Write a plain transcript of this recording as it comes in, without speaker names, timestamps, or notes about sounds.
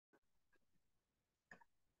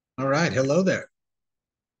All right, hello there.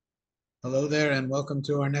 Hello there, and welcome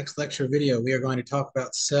to our next lecture video. We are going to talk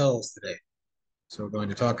about cells today. So we're going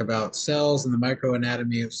to talk about cells and the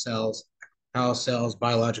microanatomy of cells, how cells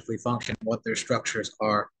biologically function, what their structures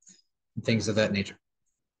are, and things of that nature.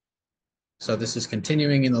 So this is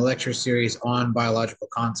continuing in the lecture series on biological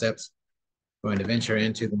concepts. We're going to venture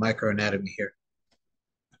into the microanatomy here.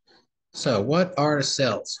 So what are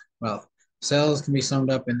cells? Well, cells can be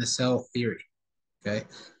summed up in the cell theory, okay?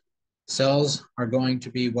 Cells are going to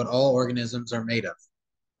be what all organisms are made of.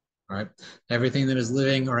 All right. Everything that is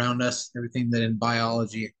living around us, everything that in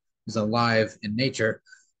biology is alive in nature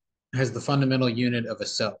has the fundamental unit of a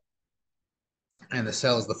cell. And the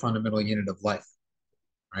cell is the fundamental unit of life,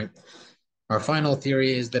 right? Our final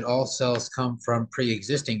theory is that all cells come from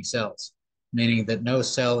pre-existing cells, meaning that no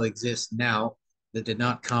cell exists now that did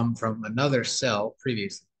not come from another cell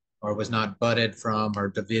previously, or was not budded from, or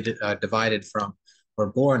divided from, or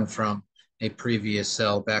born from a previous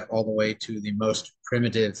cell back all the way to the most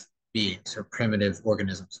primitive beings or primitive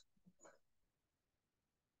organisms.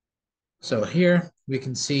 So here we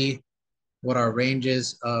can see what our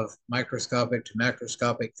ranges of microscopic to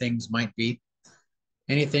macroscopic things might be.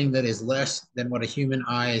 Anything that is less than what a human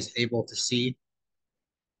eye is able to see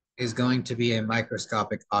is going to be a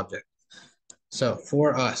microscopic object. So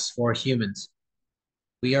for us, for humans,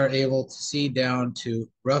 we are able to see down to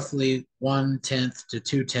roughly 1/10 to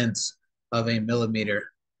 2/10 of a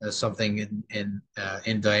millimeter as something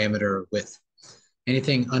in diameter or width.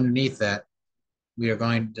 Anything underneath that, we are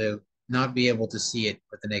going to not be able to see it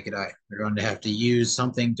with the naked eye. We're going to have to use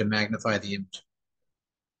something to magnify the image.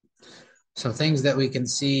 So things that we can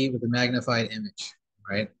see with a magnified image,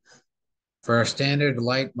 right? For our standard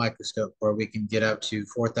light microscope, where we can get up to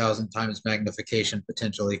 4,000 times magnification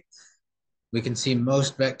potentially, we can see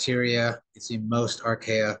most bacteria, we can see most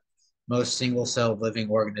archaea, most single-cell living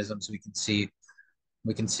organisms we can see.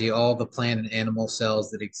 We can see all the plant and animal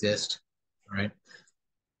cells that exist, right?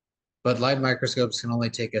 But light microscopes can only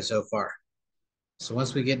take us so far. So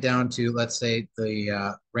once we get down to, let's say,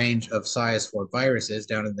 the range of size for viruses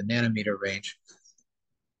down in the nanometer range,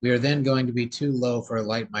 we are then going to be too low for a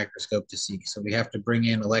light microscope to see. So we have to bring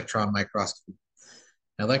in electron microscopy.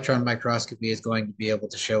 Now, electron microscopy is going to be able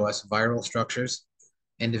to show us viral structures,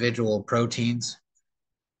 individual proteins,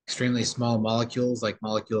 extremely small molecules like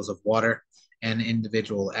molecules of water, and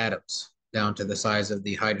individual atoms down to the size of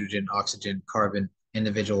the hydrogen, oxygen, carbon,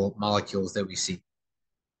 individual molecules that we see.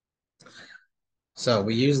 So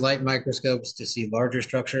we use light microscopes to see larger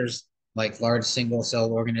structures like large single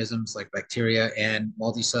cell organisms like bacteria and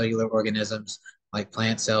multicellular organisms like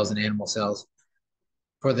plant cells and animal cells.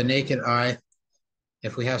 For the naked eye,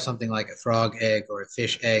 if we have something like a frog egg or a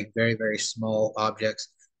fish egg, very, very small objects,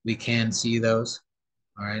 we can see those,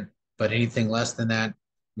 all right? But anything less than that,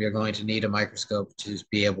 we are going to need a microscope to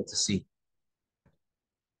be able to see.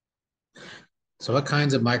 So what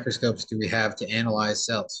kinds of microscopes do we have to analyze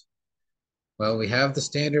cells? Well, we have the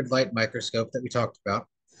standard light microscope that we talked about.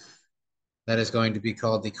 That is going to be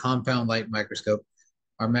called the compound light microscope.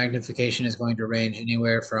 Our magnification is going to range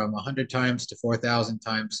anywhere from 100 times to 4,000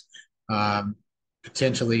 times,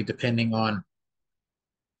 potentially depending on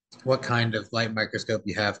what kind of light microscope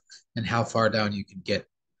you have and how far down you can get.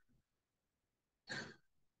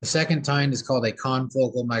 The second kind is called a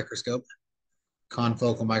confocal microscope.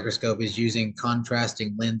 Confocal microscope is using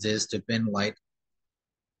contrasting lenses to bend light.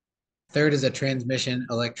 Third is a transmission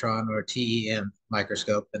electron or TEM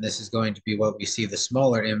microscope, and this is going to be what we see the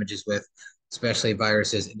smaller images with, especially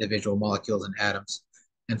viruses, individual molecules, and atoms.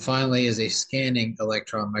 And finally is a scanning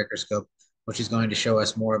electron microscope, which is going to show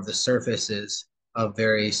us more of the surfaces of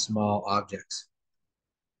very small objects.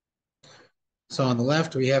 So on the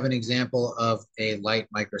left, we have an example of a light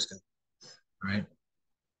microscope, right?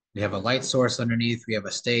 We have a light source underneath, we have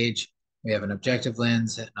a stage, we have an objective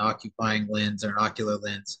lens, an occupying lens, or an ocular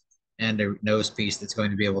lens, and a nose piece that's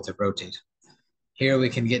going to be able to rotate. Here we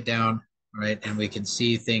can get down, right, and we can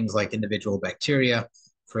see things like individual bacteria.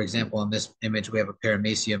 For example, in this image, we have a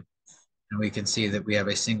paramecium, and we can see that we have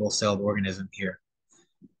a single-celled organism here.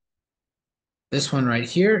 This one right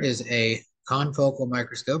here is a confocal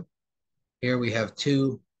microscope. Here we have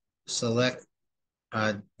two select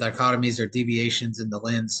dichotomies or deviations in the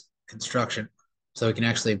lens construction. So we can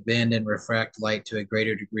actually bend and refract light to a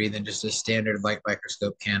greater degree than just a standard light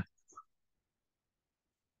microscope can.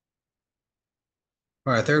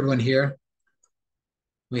 For our third one here,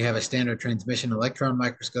 we have a standard transmission electron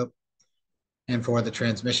microscope. And for the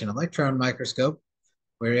transmission electron microscope,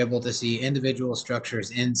 we're able to see individual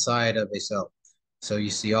structures inside of a cell. So you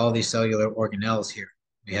see all these cellular organelles here.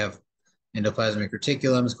 We have endoplasmic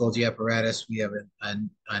reticulums, Golgi apparatus. We have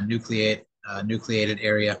a nucleated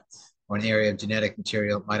area or an area of genetic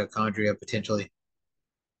material, mitochondria potentially.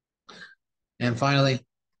 And finally,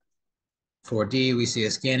 for D, we see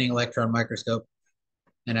a scanning electron microscope.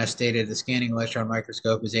 And as stated, the scanning electron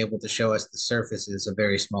microscope is able to show us the surfaces of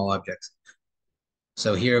very small objects.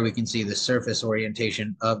 So here we can see the surface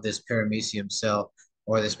orientation of this paramecium cell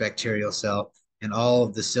or this bacterial cell and all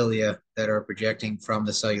of the cilia that are projecting from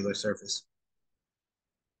the cellular surface.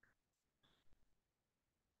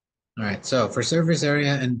 All right, so for surface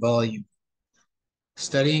area and volume,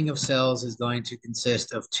 studying of cells is going to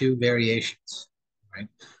consist of two variations, right?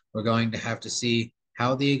 We're going to have to see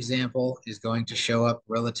how the example is going to show up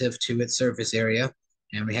relative to its surface area,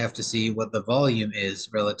 and we have to see what the volume is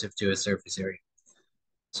relative to its surface area.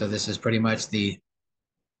 So this is pretty much the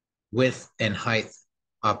width and height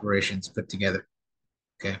operations put together,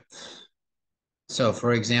 okay? So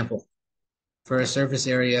for example, for a surface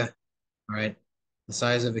area, all right, the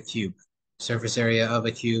size of a cube, surface area of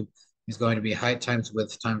a cube is going to be height times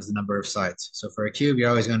width times the number of sides. So for a cube, you're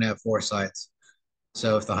always going to have 4 sides.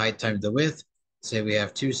 So if the height times the width, say we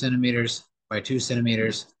have 2 centimeters by 2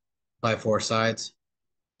 centimeters by 4 sides,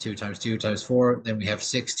 2 times 2 times 4, then we have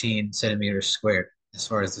 16 centimeters squared as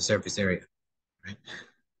far as the surface area, right?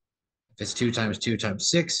 If it's 2 times 2 times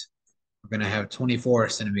 6, we're going to have 24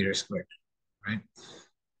 centimeters squared, right?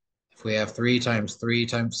 If we have 3 times 3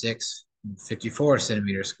 times 6, 54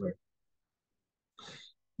 centimeters squared.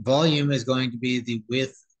 Volume is going to be the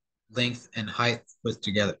width, length, and height put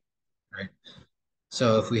together, right?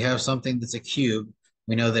 So if we have something that's a cube,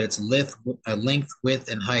 we know that its length, width,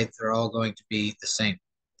 and height are all going to be the same.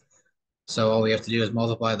 So all we have to do is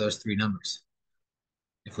multiply those 3 numbers.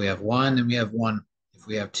 If we have 1, then we have 1. If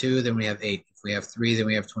we have 2, then we have 8. If we have 3, then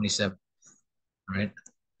we have 27, right?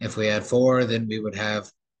 If we had 4, then we would have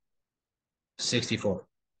 64,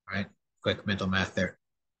 right? Quick mental math there.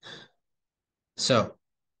 So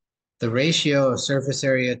the ratio of surface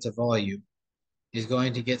area to volume is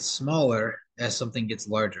going to get smaller as something gets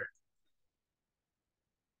larger.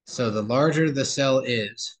 So the larger the cell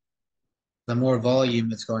is, the more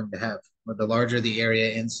volume it's going to have, or the larger the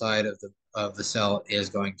area inside of the cell is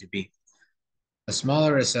going to be. The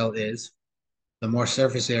smaller a cell is, the more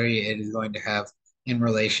surface area it is going to have in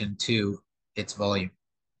relation to its volume.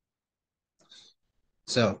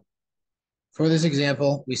 So for this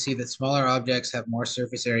example, we see that smaller objects have more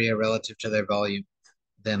surface area relative to their volume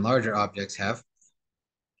than larger objects have.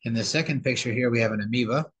 In the second picture here, we have an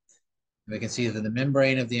amoeba. We can see that the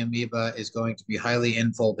membrane of the amoeba is going to be highly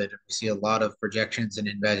infolded. We see a lot of projections and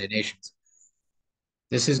invaginations.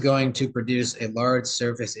 This is going to produce a large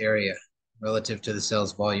surface area relative to the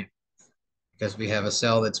cell's volume because we have a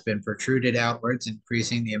cell that's been protruded outwards,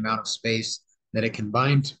 increasing the amount of space that it can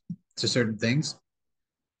bind to certain things.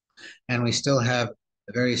 And we still have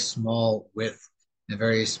a very small width and a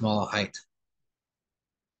very small height.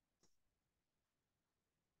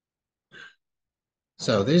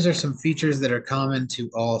 So these are some features that are common to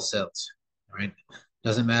all cells, right?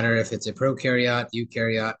 Doesn't matter if it's a prokaryote,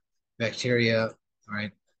 eukaryote, bacteria, all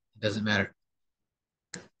right? It doesn't matter.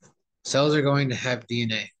 Cells are going to have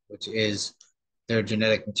DNA, which is their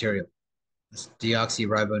genetic material. It's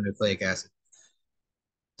deoxyribonucleic acid.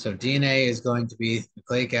 So DNA is going to be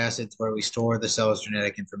nucleic acids where we store the cell's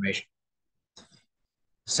genetic information. The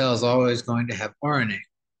cell is always going to have RNA,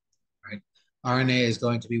 right? RNA is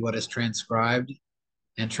going to be what is transcribed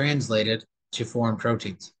and translated to form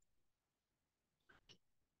proteins.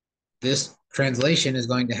 This translation is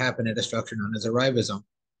going to happen at a structure known as a ribosome.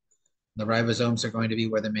 The ribosomes are going to be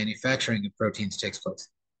where the manufacturing of proteins takes place.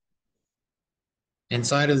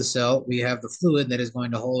 Inside of the cell, we have the fluid that is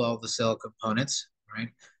going to hold all the cell components, right?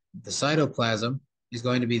 The cytoplasm is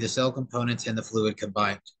going to be the cell components and the fluid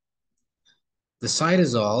combined. The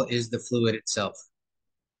cytosol is the fluid itself.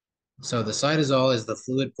 So the cytosol is the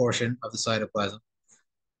fluid portion of the cytoplasm.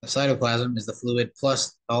 The cytoplasm is the fluid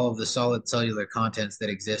plus all of the solid cellular contents that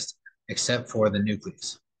exist except for the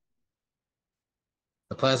nucleus.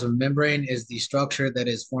 The plasma membrane is the structure that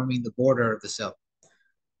is forming the border of the cell.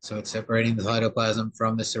 So it's separating the cytoplasm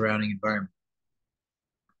from the surrounding environment.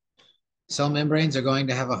 Cell membranes are going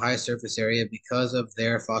to have a high surface area because of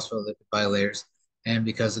their phospholipid bilayers and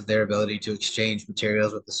because of their ability to exchange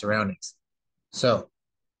materials with the surroundings. So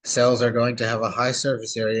cells are going to have a high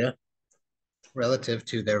surface area relative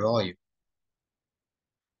to their volume.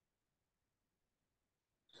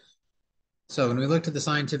 So when we looked at the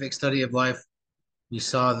scientific study of life, we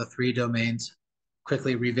saw the 3 domains.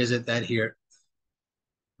 Quickly revisit that here,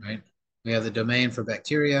 right? We have the domain for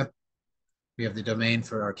bacteria, we have the domain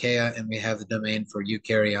for archaea, and we have the domain for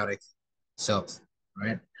eukaryotic cells,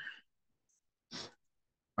 right?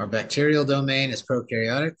 Our bacterial domain is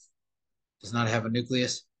prokaryotic, does not have a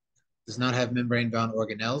nucleus, does not have membrane-bound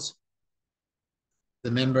organelles.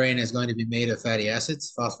 The membrane is going to be made of fatty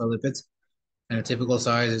acids, phospholipids, and a typical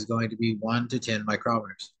size is going to be 1 to 10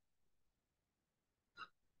 micrometers.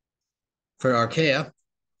 For archaea,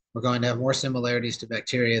 we're going to have more similarities to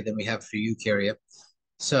bacteria than we have for eukarya.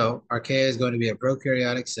 So archaea is going to be a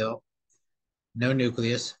prokaryotic cell, no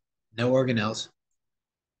nucleus, no organelles.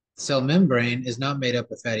 The cell membrane is not made up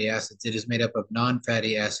of fatty acids. It is made up of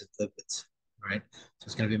non-fatty acid lipids, right? So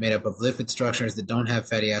it's going to be made up of lipid structures that don't have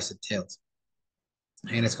fatty acid tails.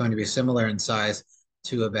 And it's going to be similar in size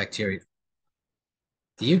to a bacteria.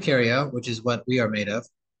 The eukarya, which is what we are made of,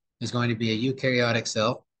 is going to be a eukaryotic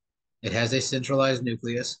cell. It has a centralized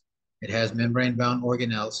nucleus. It has membrane-bound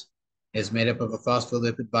organelles. It is made up of a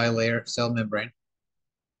phospholipid bilayer cell membrane.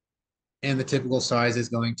 And the typical size is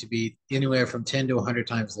going to be anywhere from 10 to 100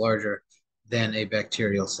 times larger than a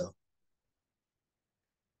bacterial cell.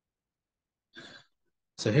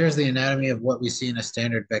 So here's the anatomy of what we see in a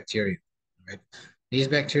standard bacterium. Right? These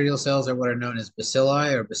bacterial cells are what are known as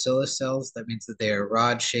bacilli or bacillus cells. That means that they are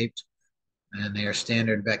rod-shaped and they are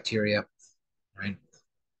standard bacteria. Right?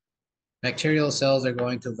 Bacterial cells are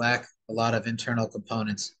going to lack a lot of internal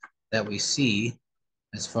components that we see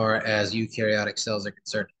as far as eukaryotic cells are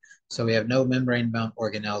concerned. So we have no membrane-bound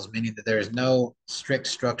organelles, meaning that there is no strict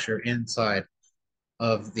structure inside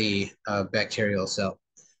of the bacterial cell.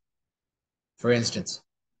 For instance,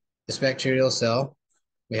 this bacterial cell,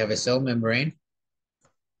 we have a cell membrane,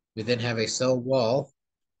 we then have a cell wall,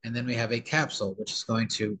 and then we have a capsule, which is going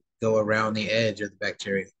to go around the edge of the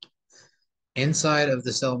bacteria. Inside of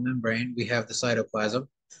the cell membrane, we have the cytoplasm.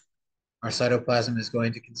 Our cytoplasm is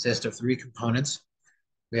going to consist of 3 components.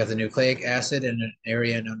 We have the nucleic acid in an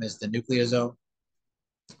area known as the nucleosome.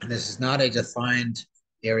 And this is not a defined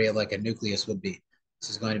area like a nucleus would be.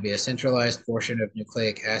 This is going to be a centralized portion of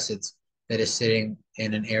nucleic acids that is sitting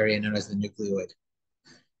in an area known as the nucleoid.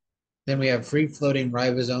 Then we have free-floating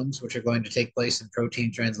ribosomes, which are going to take place in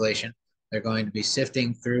protein translation. They're going to be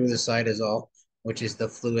sifting through the cytosol, which is the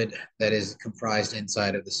fluid that is comprised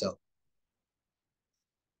inside of the cell.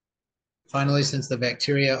 Finally, since the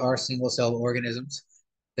bacteria are single-cell organisms,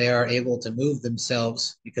 they are able to move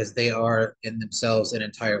themselves because they are in themselves an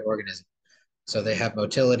entire organism. So they have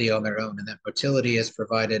motility on their own, and that motility is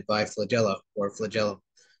provided by flagella or flagellum,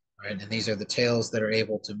 right? And these are the tails that are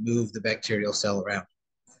able to move the bacterial cell around.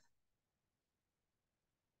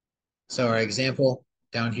 So our example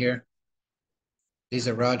down here, these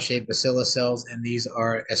are rod-shaped bacillus cells, and these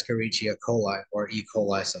are Escherichia coli or E.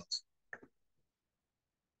 coli cells.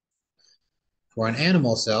 For an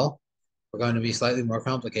animal cell, we're going to be slightly more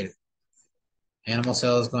complicated. Animal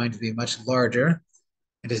cell is going to be much larger.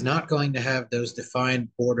 It is not going to have those defined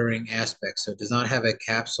bordering aspects. So it does not have a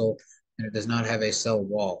capsule and it does not have a cell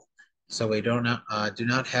wall. So we do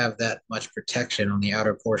not have that much protection on the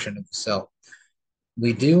outer portion of the cell.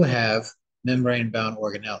 We do have membrane-bound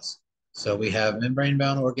organelles. So we have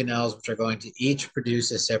membrane-bound organelles which are going to each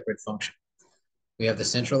produce a separate function. We have the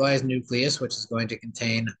centralized nucleus, which is going to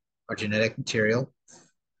contain our genetic material.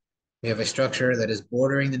 We have a structure that is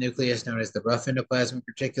bordering the nucleus known as the rough endoplasmic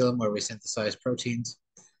reticulum, where we synthesize proteins.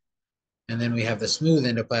 And then we have the smooth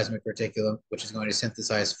endoplasmic reticulum, which is going to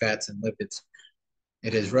synthesize fats and lipids.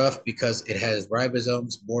 It is rough because it has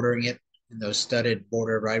ribosomes bordering it, and those studded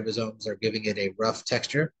border ribosomes are giving it a rough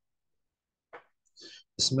texture.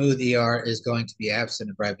 The smooth ER is going to be absent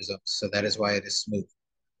of ribosomes, so that is why it is smooth.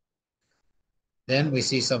 Then we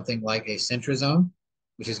see something like a centrosome,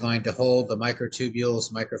 which is going to hold the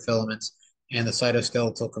microtubules, microfilaments, and the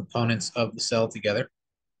cytoskeletal components of the cell together.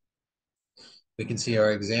 We can see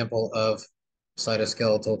our example of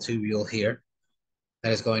cytoskeletal tubule here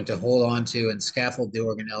that is going to hold on to and scaffold the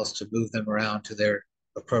organelles to move them around to their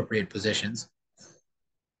appropriate positions.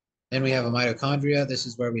 Then we have a mitochondria. This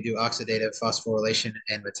is where we do oxidative phosphorylation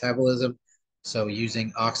and metabolism. So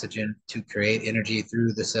using oxygen to create energy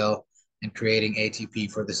through the cell and creating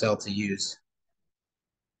ATP for the cell to use.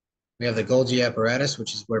 We have the Golgi apparatus,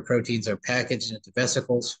 which is where proteins are packaged into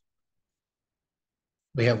vesicles.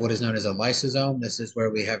 We have what is known as a lysosome. This is where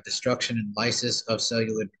we have destruction and lysis of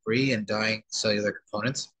cellular debris and dying cellular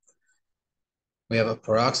components. We have a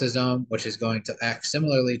peroxisome, which is going to act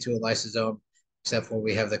similarly to a lysosome, except for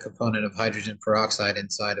we have the component of hydrogen peroxide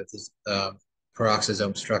inside of this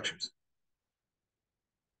peroxisome structures.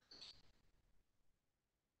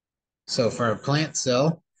 So for a plant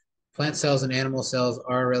cells and animal cells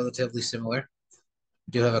are relatively similar.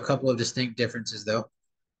 We do have a couple of distinct differences though.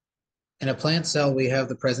 In a plant cell, we have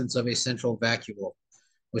the presence of a central vacuole.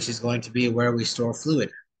 which is going to be where we store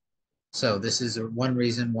fluid. So this is one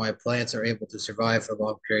reason why plants are able to survive for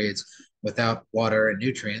long periods without water and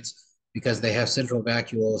nutrients, because they have central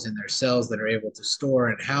vacuoles in their cells that are able to store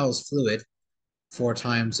and house fluid for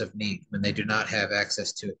times of need when they do not have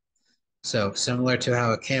access to it. So similar to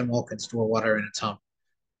how a camel can store water in its hump,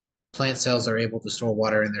 plant cells are able to store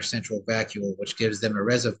water in their central vacuole, which gives them a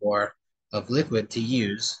reservoir of liquid to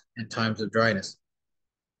use in times of dryness.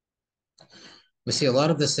 We see a lot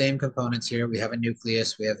of the same components here. We have a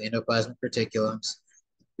nucleus, we have the endoplasmic reticulums,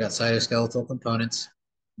 we've got cytoskeletal components,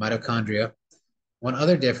 mitochondria. One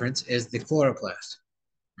other difference is the chloroplast,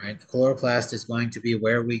 right? The chloroplast is going to be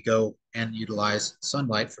where we go and utilize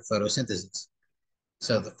sunlight for photosynthesis.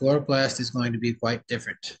 So the chloroplast is going to be quite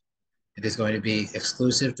different. It is going to be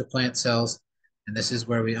exclusive to plant cells, and this is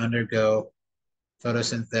where we undergo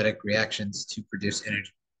photosynthetic reactions to produce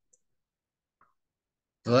energy.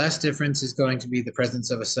 The last difference is going to be the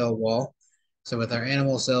presence of a cell wall. So with our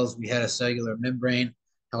animal cells, we had a cellular membrane.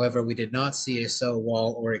 However, we did not see a cell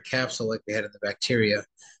wall or a capsule like we had in the bacteria.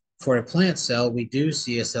 For a plant cell, we do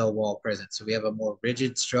see a cell wall present. So we have a more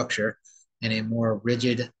rigid structure and a more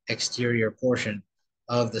rigid exterior portion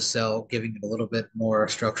of the cell, giving it a little bit more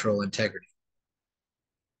structural integrity.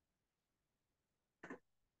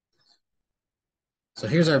 So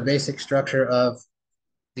here's our basic structure of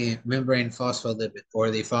the membrane phospholipid or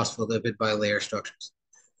the phospholipid bilayer structures.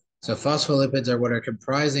 So phospholipids are what are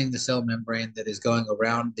comprising the cell membrane that is going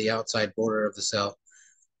around the outside border of the cell.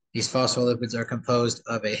 These phospholipids are composed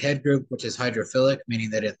of a head group, which is hydrophilic, meaning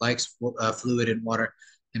that it likes fluid and water,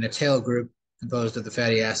 and a tail group composed of the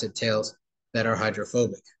fatty acid tails that are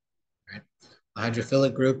hydrophobic. Right? The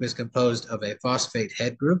hydrophilic group is composed of a phosphate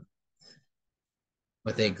head group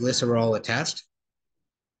with a glycerol attached.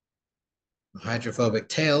 The hydrophobic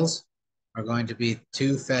tails are going to be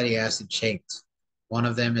two fatty acid chains. One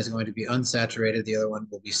of them is going to be unsaturated, the other one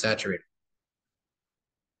will be saturated.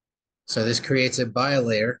 So this creates a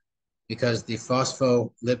bilayer because the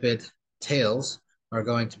phospholipid tails are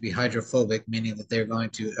going to be hydrophobic, meaning that they're going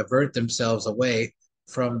to avert themselves away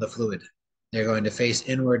from the fluid. They're going to face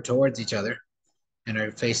inward towards each other and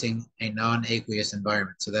are facing a non-aqueous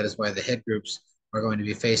environment. So that is why the head groups are going to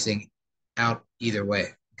be facing out either way,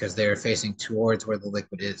 because they're facing towards where the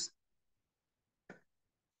liquid is.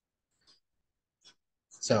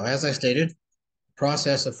 So as I stated, the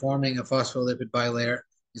process of forming a phospholipid bilayer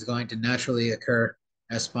is going to naturally occur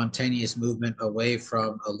as spontaneous movement away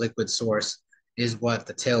from a liquid source is what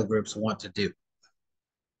the tail groups want to do.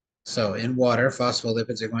 So in water,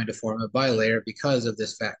 phospholipids are going to form a bilayer because of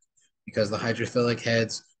this fact, because the hydrophilic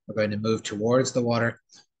heads are going to move towards the water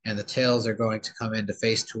and the tails are going to come in to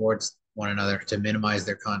face towards one another to minimize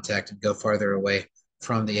their contact and go farther away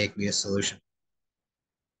from the aqueous solution.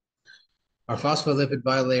 Our phospholipid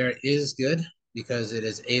bilayer is good because it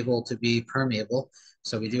is able to be permeable.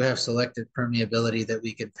 So we do have selective permeability that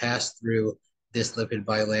we can pass through this lipid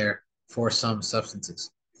bilayer for some substances.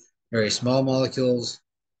 Very small molecules,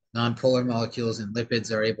 nonpolar molecules, and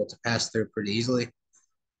lipids are able to pass through pretty easily.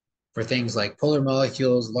 For things like polar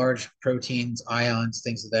molecules, large proteins, ions,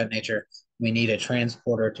 things of that nature, we need a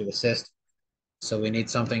transporter to assist. So we need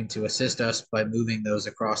something to assist us by moving those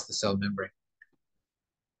across the cell membrane.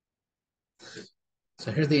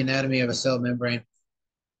 So here's the anatomy of a cell membrane.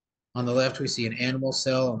 On the left, we see an animal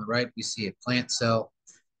cell. On the right, we see a plant cell.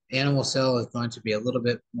 The animal cell is going to be a little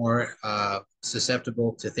bit more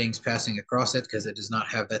susceptible to things passing across it because it does not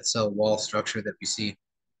have that cell wall structure that we see.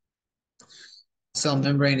 Cell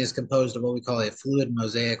membrane is composed of what we call a fluid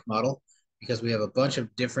mosaic model because we have a bunch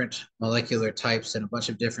of different molecular types and a bunch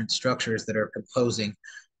of different structures that are composing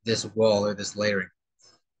this wall or this layering.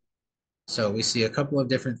 So we see a couple of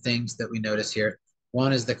different things that we notice here.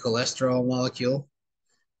 One is the cholesterol molecule.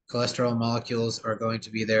 Cholesterol molecules are going to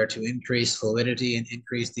be there to increase fluidity and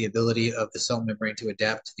increase the ability of the cell membrane to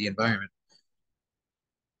adapt to the environment.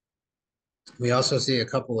 We also see a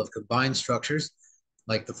couple of combined structures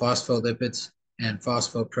like the phospholipids and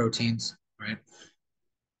phosphoproteins, right?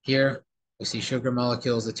 Here we see sugar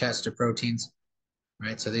molecules attached to proteins,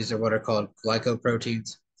 right? So these are what are called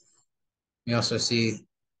glycoproteins. We also see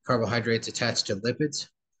carbohydrates attached to lipids.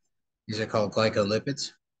 These are called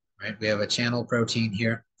glycolipids, right? We have a channel protein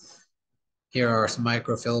here. Here are some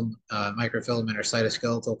microfilament or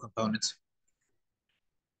cytoskeletal components.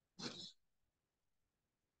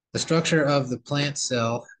 The structure of the plant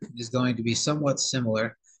cell is going to be somewhat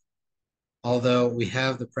similar, although we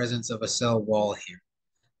have the presence of a cell wall here,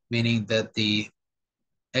 meaning that the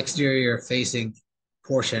exterior facing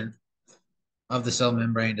portion of the cell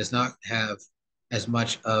membrane does not have as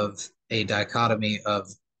much of a dichotomy of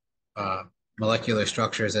molecular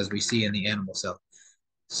structures as we see in the animal cell.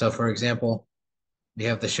 So for example, we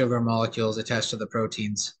have the sugar molecules attached to the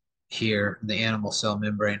proteins here in the animal cell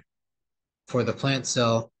membrane. For the plant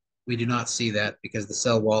cell, we do not see that because the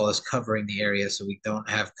cell wall is covering the area, so we don't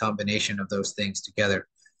have combination of those things together.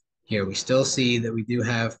 Here, we still see that we do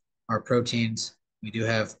have our proteins, we do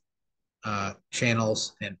have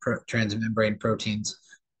channels and transmembrane proteins,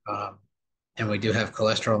 and we do have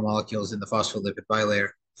cholesterol molecules in the phospholipid bilayer.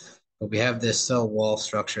 But we have this cell wall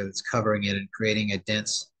structure that's covering it and creating a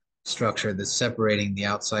dense structure that's separating the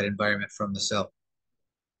outside environment from the cell.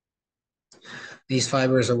 These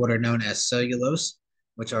fibers are what are known as cellulose,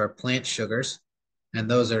 which are plant sugars, and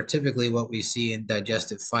those are typically what we see in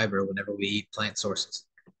digestive fiber whenever we eat plant sources.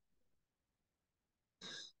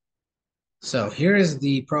 So here is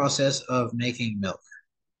the process of making milk,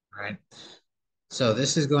 right? So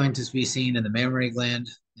this is going to be seen in the mammary gland,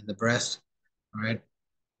 in the breast, all right?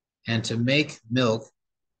 And to make milk,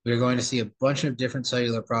 we're going to see a bunch of different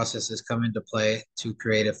cellular processes come into play to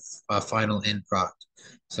create a final end product.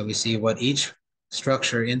 So we see what each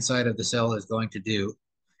structure inside of the cell is going to do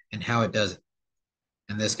and how it does it.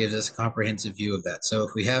 And this gives us a comprehensive view of that. So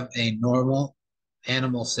if we have a normal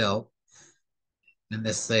animal cell, and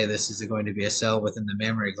let's say this is going to be a cell within the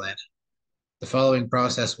mammary gland, the following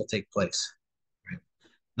process will take place. Right?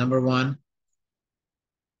 Number one,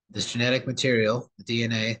 this genetic material, the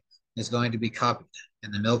DNA, is going to be copied,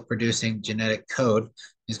 and the milk-producing genetic code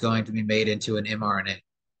is going to be made into an mRNA.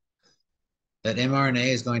 That mRNA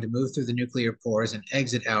is going to move through the nuclear pores and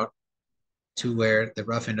exit out to where the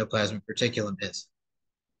rough endoplasmic reticulum is.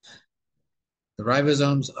 The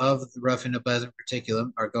ribosomes of the rough endoplasmic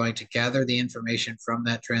reticulum are going to gather the information from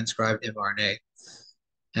that transcribed mRNA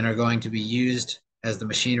and are going to be used as the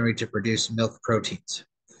machinery to produce milk proteins.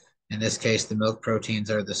 In this case, the milk proteins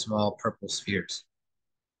are the small purple spheres.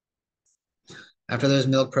 After those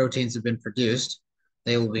milk proteins have been produced,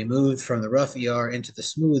 they will be moved from the rough ER into the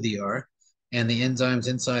smooth ER, and the enzymes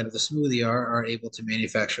inside of the smooth ER are able to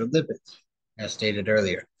manufacture lipids, as stated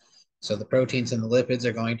earlier. So the proteins and the lipids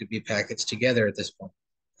are going to be packaged together at this point.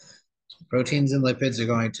 Proteins and lipids are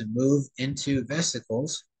going to move into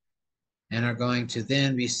vesicles and are going to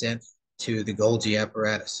then be sent to the Golgi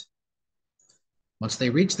apparatus. Once they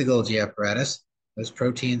reach the Golgi apparatus, those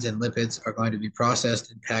proteins and lipids are going to be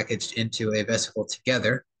processed and packaged into a vesicle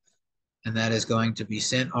together, and that is going to be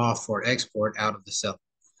sent off for export out of the cell.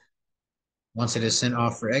 Once it is sent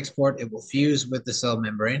off for export, it will fuse with the cell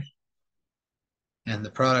membrane, and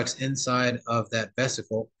the products inside of that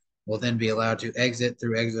vesicle will then be allowed to exit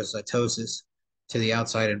through exocytosis to the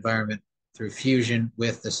outside environment through fusion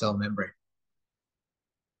with the cell membrane.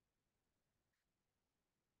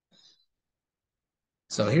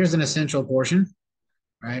 So here's an essential portion,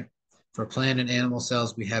 right? For plant and animal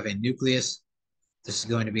cells, we have a nucleus. This is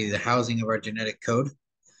going to be the housing of our genetic code.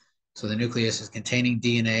 So the nucleus is containing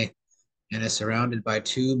DNA and is surrounded by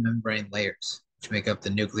two membrane layers, which make up the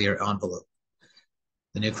nuclear envelope.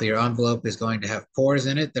 The nuclear envelope is going to have pores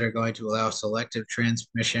in it that are going to allow selective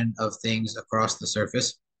transmission of things across the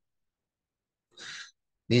surface.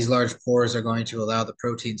 These large pores are going to allow the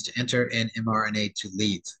proteins to enter and mRNA to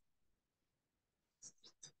leave.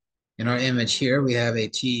 In our image here, we have a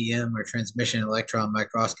TEM or transmission electron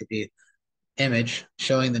microscopy image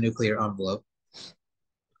showing the nuclear envelope.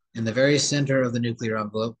 In the very center of the nuclear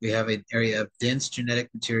envelope, we have an area of dense genetic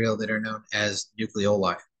material that are known as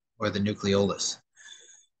nucleoli, or the nucleolus.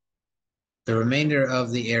 The remainder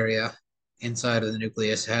of the area inside of the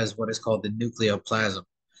nucleus has what is called the nucleoplasm,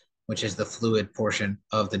 which is the fluid portion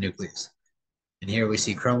of the nucleus. And here we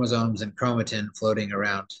see chromosomes and chromatin floating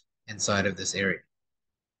around inside of this area.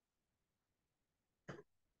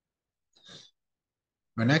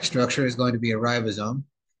 Our next structure is going to be a ribosome.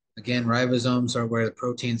 Again, ribosomes are where the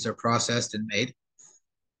proteins are processed and made.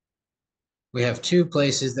 We have two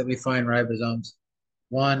places that we find ribosomes.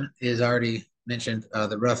 One is already mentioned,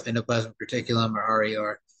 the rough endoplasmic reticulum, or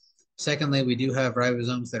RER. Secondly, we do have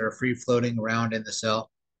ribosomes that are free-floating around in the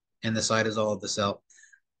cell, in the cytosol of the cell.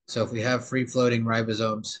 So if we have free-floating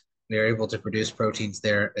ribosomes, we are able to produce proteins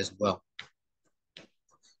there as well.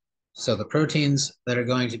 So the proteins that are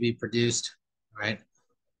going to be produced, right,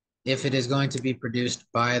 if it is going to be produced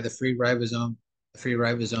by the free ribosome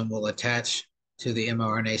will attach to the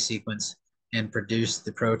mRNA sequence and produce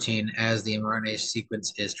the protein as the mRNA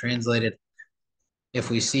sequence is translated.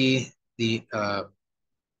 If we see the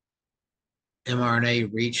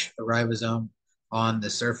mRNA reach a ribosome on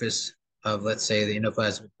the surface of, let's say, the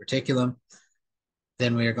endoplasmic reticulum,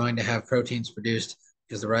 then we are going to have proteins produced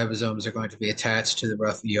because the ribosomes are going to be attached to the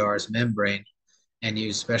rough ER's membrane and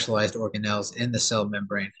use specialized organelles in the cell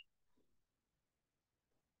membrane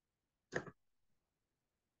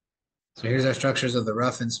So here's our structures of the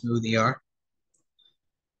rough and smooth ER.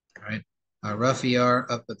 All right, our rough ER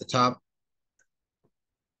up at the top,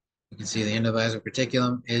 you can see the endoplasmic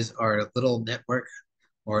reticulum is our little network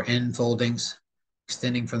or end foldings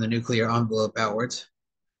extending from the nuclear envelope outwards.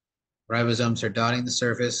 Ribosomes are dotting the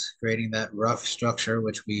surface, creating that rough structure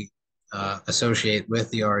which we associate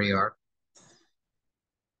with the RER.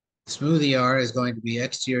 Smooth ER is going to be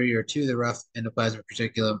exterior to the rough endoplasmic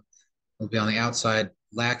reticulum, will be on the outside,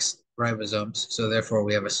 lacks ribosomes, so therefore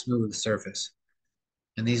we have a smooth surface.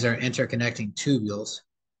 And these are interconnecting tubules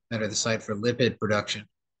that are the site for lipid production.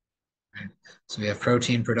 Right? So we have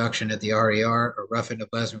protein production at the RER, or rough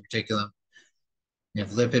endoplasmic reticulum. We have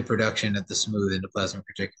lipid production at the smooth endoplasmic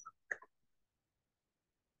reticulum.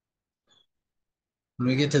 When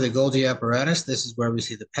we get to the Golgi apparatus, this is where we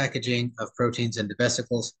see the packaging of proteins into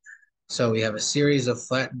vesicles. So we have a series of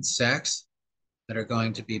flattened sacs that are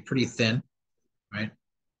going to be pretty thin, right?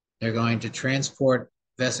 They're going to transport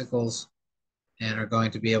vesicles and are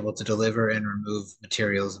going to be able to deliver and remove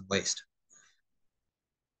materials and waste.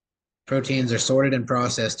 Proteins are sorted and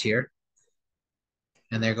processed here,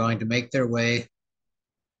 and they're going to make their way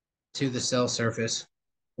to the cell surface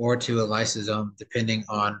or to a lysosome, depending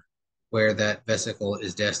on where that vesicle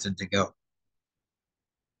is destined to go.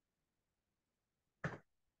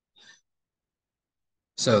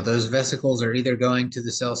 So those vesicles are either going to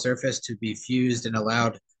the cell surface to be fused and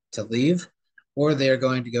allowed to leave, or they're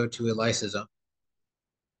going to go to a lysosome.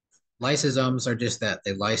 Lysosomes are just that,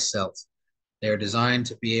 they lyse cells. They're designed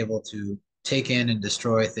to be able to take in and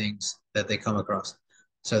destroy things that they come across.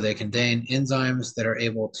 So they contain enzymes that are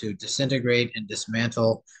able to disintegrate and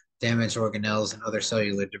dismantle damaged organelles and other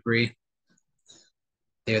cellular debris.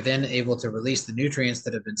 They are then able to release the nutrients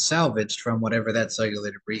that have been salvaged from whatever that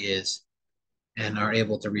cellular debris is, and are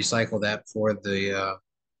able to recycle that for the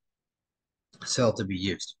cell to be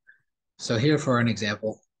used. So here for an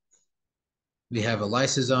example, we have a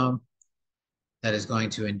lysosome that is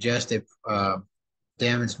going to ingest a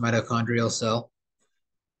damaged mitochondrial cell.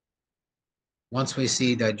 Once we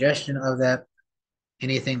see digestion of that,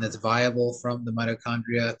 anything that's viable from the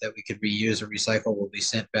mitochondria that we could reuse or recycle will be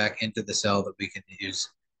sent back into the cell that we can use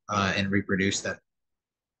and reproduce that.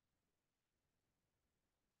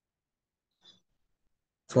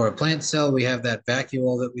 For a plant cell, we have that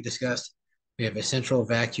vacuole that we discussed. We have a central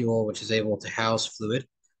vacuole, which is able to house fluid.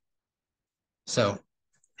 So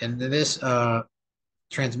in this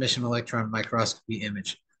transmission electron microscopy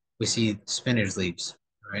image, we see spinach leaves,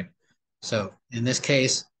 right? So in this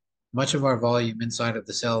case, much of our volume inside of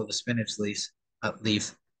the cell of the spinach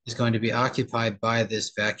leaf is going to be occupied by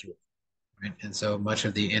this vacuole, right? And so much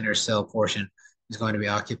of the inner cell portion is going to be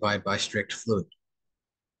occupied by strict fluid.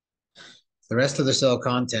 The rest of the cell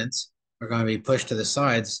contents are going to be pushed to the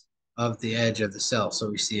sides of the edge of the cell. So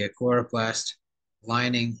we see a chloroplast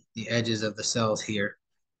lining the edges of the cells here,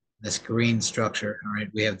 this green structure. All right,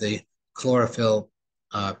 we have the chlorophyll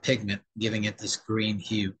pigment giving it this green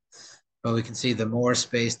hue. But we can see the more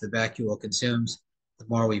space the vacuole consumes, the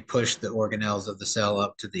more we push the organelles of the cell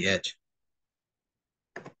up to the edge.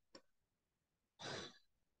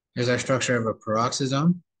 Here's our structure of a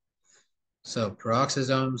peroxisome. So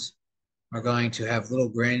peroxisomes are going to have little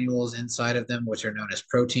granules inside of them, which are known as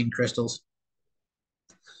protein crystals.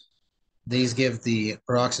 These give the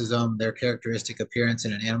peroxisome their characteristic appearance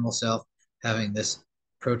in an animal cell, having this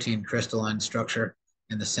protein crystalline structure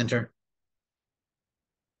in the center.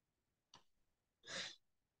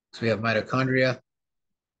 So we have mitochondria.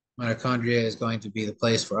 Mitochondria is going to be the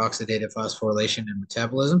place for oxidative phosphorylation and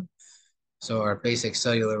metabolism. So our basic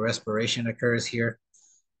cellular respiration occurs here.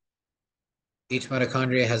 Each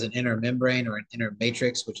mitochondria has an inner membrane or an inner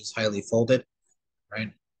matrix, which is highly folded, right?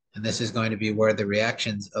 And this is going to be where the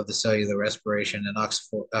reactions of the cellular respiration and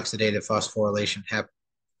oxidative phosphorylation happen.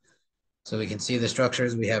 So we can see the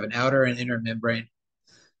structures. We have an outer and inner membrane.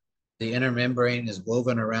 The inner membrane is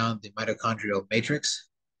woven around the mitochondrial matrix.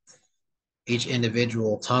 Each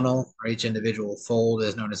individual tunnel or each individual fold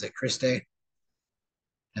is known as a cristae.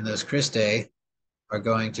 And those cristae are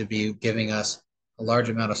going to be giving us a large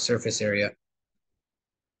amount of surface area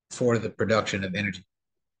for the production of energy.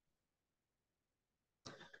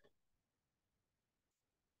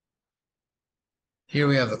 Here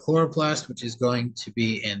we have the chloroplast, which is going to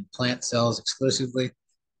be in plant cells exclusively.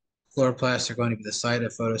 Chloroplasts are going to be the site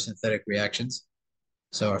of photosynthetic reactions.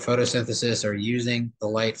 So our photosynthesis, or using the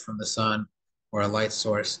light from the sun or a light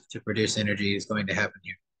source to produce energy, is going to happen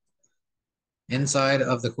here. Inside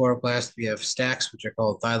of the chloroplast, we have stacks, which are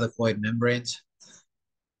called thylakoid membranes,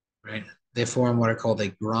 right? They form what are called a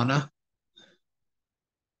grana.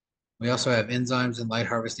 We also have enzymes and light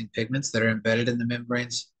harvesting pigments that are embedded in the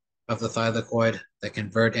membranes of the thylakoid that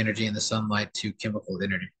convert energy in the sunlight to chemical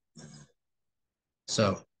energy.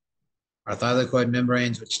 So our thylakoid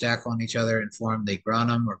membranes, which stack on each other and form the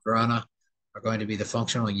granum or grana, are going to be the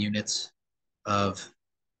functional units of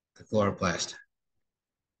the chloroplast.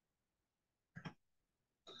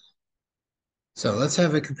 So let's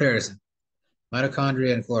have a comparison.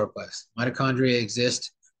 Mitochondria and chloroplast. Mitochondria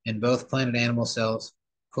exist in both plant and animal cells.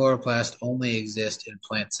 Chloroplast only exist in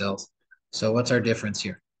plant cells. So what's our difference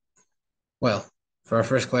here? Well, for our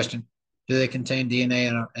first question, do they contain DNA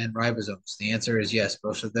and ribosomes? The answer is yes.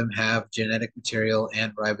 Both of them have genetic material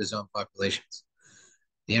and ribosome populations.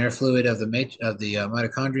 The inner fluid of the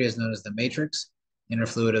mitochondria is known as the matrix. The inner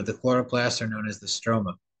fluid of the chloroplast are known as the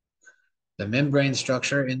stroma. The membrane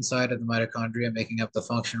structure inside of the mitochondria making up the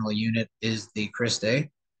functional unit is the cristae.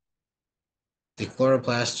 The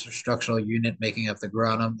chloroplast structural unit making up the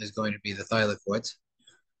granum is going to be the thylakoids.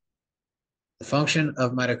 The function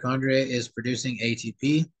of mitochondria is producing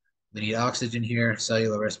ATP. We need oxygen here,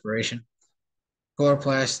 cellular respiration.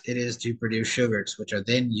 Chloroplast, it is to produce sugars, which are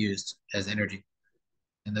then used as energy.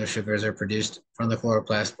 And those sugars are produced from the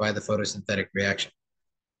chloroplast by the photosynthetic reaction.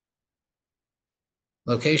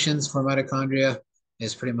 Locations for mitochondria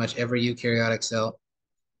is pretty much every eukaryotic cell.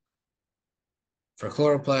 For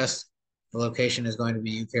chloroplast, the location is going to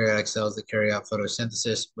be eukaryotic cells that carry out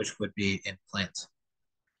photosynthesis, which would be in plants.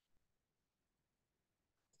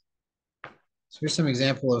 So here's some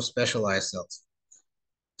example of specialized cells.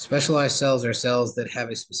 Specialized cells are cells that have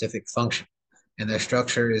a specific function, and their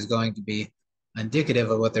structure is going to be indicative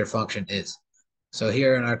of what their function is. So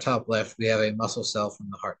here in our top left, we have a muscle cell from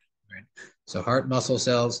the heart. Right? So heart muscle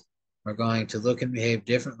cells are going to look and behave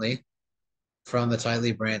differently from the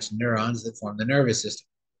tightly branched neurons that form the nervous system.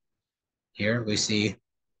 Here we see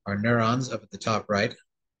our neurons up at the top right,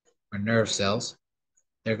 our nerve cells.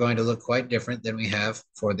 They're going to look quite different than we have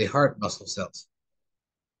for the heart muscle cells.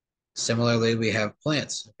 Similarly, we have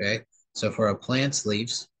plants, okay? So for a plant's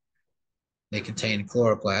leaves, they contain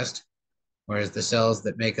chloroplast, whereas the cells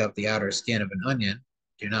that make up the outer skin of an onion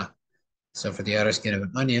do not. So for the outer skin of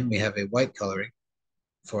an onion, we have a white coloring.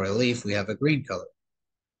 For a leaf, we have a green color.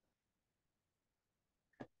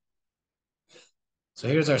 So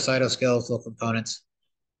here's our cytoskeletal components.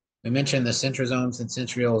 We mentioned the centrosomes and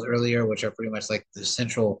centrioles earlier, which are pretty much like the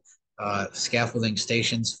central scaffolding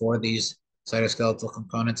stations for these cytoskeletal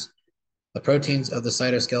components. The proteins of the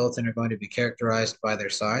cytoskeleton are going to be characterized by their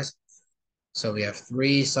size. So we have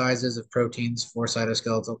 3 sizes of proteins for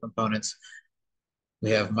cytoskeletal components.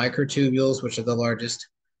 We have microtubules, which are the largest.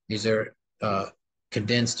 These are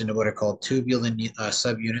condensed into what are called tubulin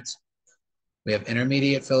subunits. We have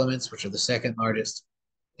intermediate filaments, which are the second largest.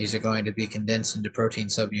 These are going to be condensed into protein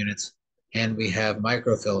subunits. And we have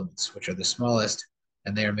microfilaments, which are the smallest,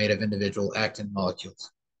 and they are made of individual actin molecules.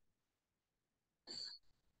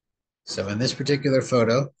 So in this particular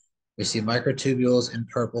photo, we see microtubules in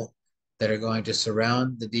purple that are going to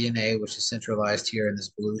surround the DNA, which is centralized here in this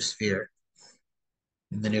blue sphere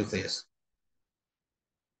in the nucleus.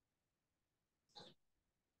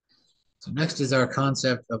 So next is our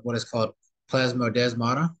concept of what is called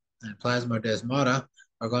plasmodesmata. And plasmodesmata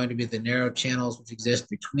are going to be the narrow channels which exist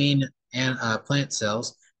between plant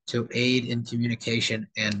cells to aid in communication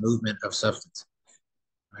and movement of substance.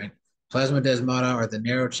 Right? Plasmodesmata are the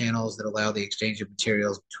narrow channels that allow the exchange of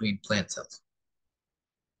materials between plant cells.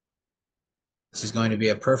 This is going to be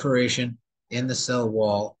a perforation in the cell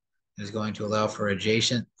wall that is going to allow for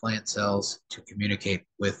adjacent plant cells to communicate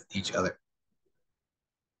with each other.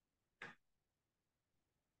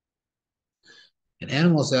 In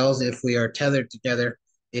animal cells, if we are tethered together,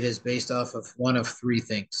 it is based off of one of 3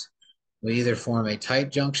 things. We either form a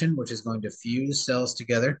tight junction, which is going to fuse cells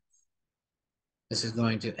together. This is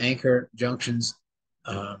going to anchor junctions.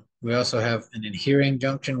 We also have an adhering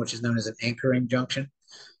junction, which is known as an anchoring junction.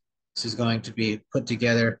 This is going to be put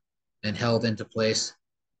together and held into place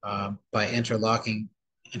by interlocking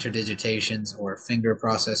interdigitations or finger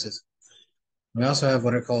processes. We also have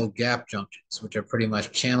what are called gap junctions, which are pretty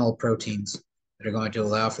much channel proteins that are going to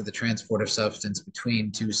allow for the transport of substance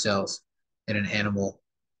between 2 cells in an animal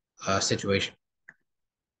situation.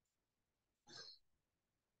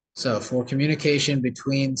 So for communication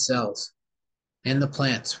between cells, in the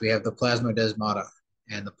plants, we have the plasmodesmata.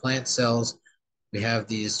 And the plant cells, we have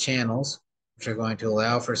these channels, which are going to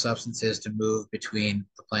allow for substances to move between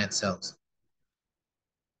the plant cells.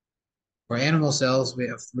 For animal cells, we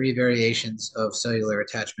have 3 variations of cellular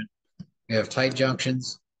attachment. We have tight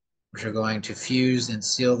junctions, which are going to fuse and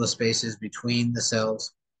seal the spaces between the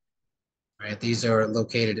cells. Right? These are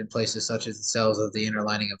located in places such as the cells of the inner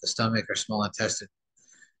lining of the stomach or small intestine.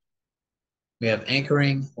 We have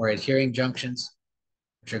anchoring or adhering junctions,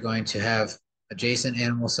 which are going to have adjacent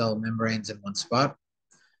animal cell membranes in one spot.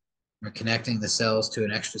 We're connecting the cells to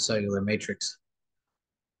an extracellular matrix.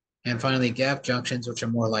 And finally, gap junctions, which are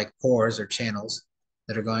more like pores or channels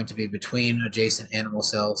that are going to be between adjacent animal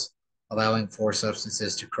cells, allowing for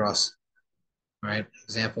substances to cross. All right,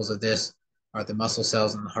 examples of this are the muscle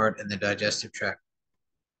cells in the heart and the digestive tract.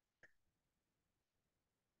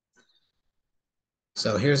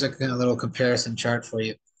 So here's a little comparison chart for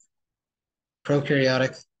you.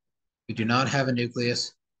 Prokaryotic, we do not have a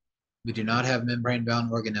nucleus, we do not have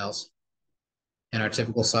membrane-bound organelles, and our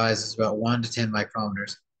typical size is about 1 to 10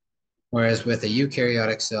 micrometers. Whereas with a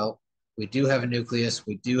eukaryotic cell, we do have a nucleus,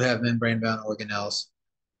 we do have membrane-bound organelles,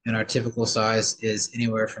 and our typical size is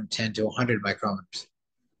anywhere from 10 to 100 micrometers.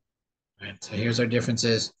 All right, so here's our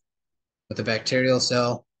differences with the bacterial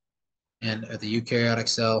cell and the eukaryotic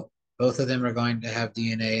cell. Both of them are going to have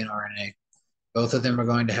DNA and RNA. Both of them are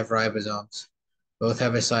going to have ribosomes. Both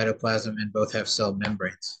have a cytoplasm and both have cell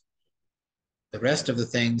membranes. The rest of the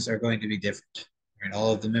things are going to be different. Right?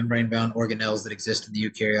 All of the membrane-bound organelles that exist in the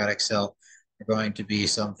eukaryotic cell are going to be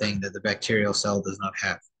something that the bacterial cell does not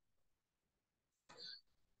have.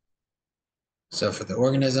 So for the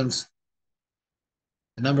organisms,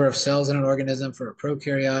 the number of cells in an organism for a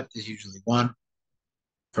prokaryote is usually 1.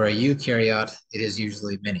 For a eukaryote, it is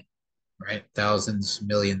usually many, right? Thousands,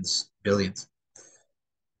 millions, billions.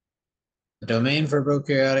 The domain for a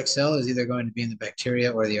prokaryotic cell is either going to be in the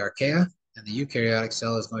bacteria or the archaea, and the eukaryotic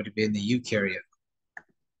cell is going to be in the eukaryote.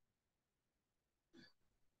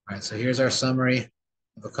 All right, so here's our summary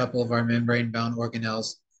of a couple of our membrane-bound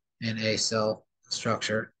organelles in a cell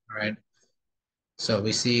structure. All right, so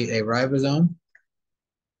we see a ribosome.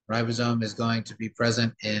 Ribosome is going to be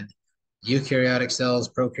present in eukaryotic cells,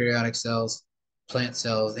 prokaryotic cells, plant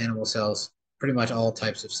cells, animal cells, pretty much all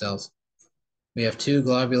types of cells. We have 2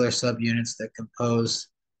 globular subunits that compose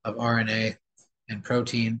of RNA and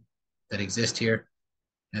protein that exist here.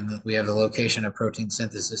 And we have the location of protein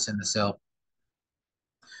synthesis in the cell.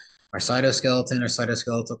 Our cytoskeleton or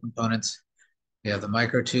cytoskeletal components, we have the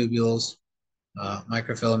microtubules,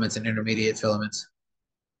 microfilaments, and intermediate filaments.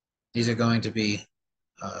 These are going to be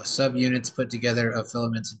subunits put together of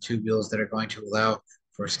filaments and tubules that are going to allow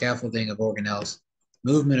for scaffolding of organelles,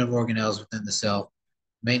 movement of organelles within the cell,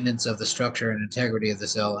 maintenance of the structure and integrity of the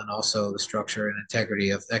cell, and also the structure and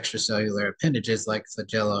integrity of extracellular appendages like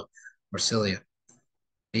flagella or cilia.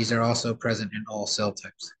 These are also present in all cell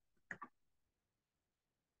types.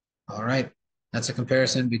 All right, that's a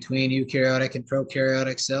comparison between eukaryotic and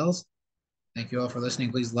prokaryotic cells. Thank you all for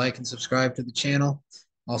listening. Please like and subscribe to the channel.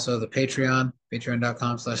 Also the Patreon,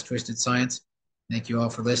 patreon.com/twistedscience. Thank you all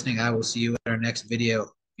for listening. I will see you in our next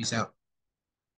video. Peace out.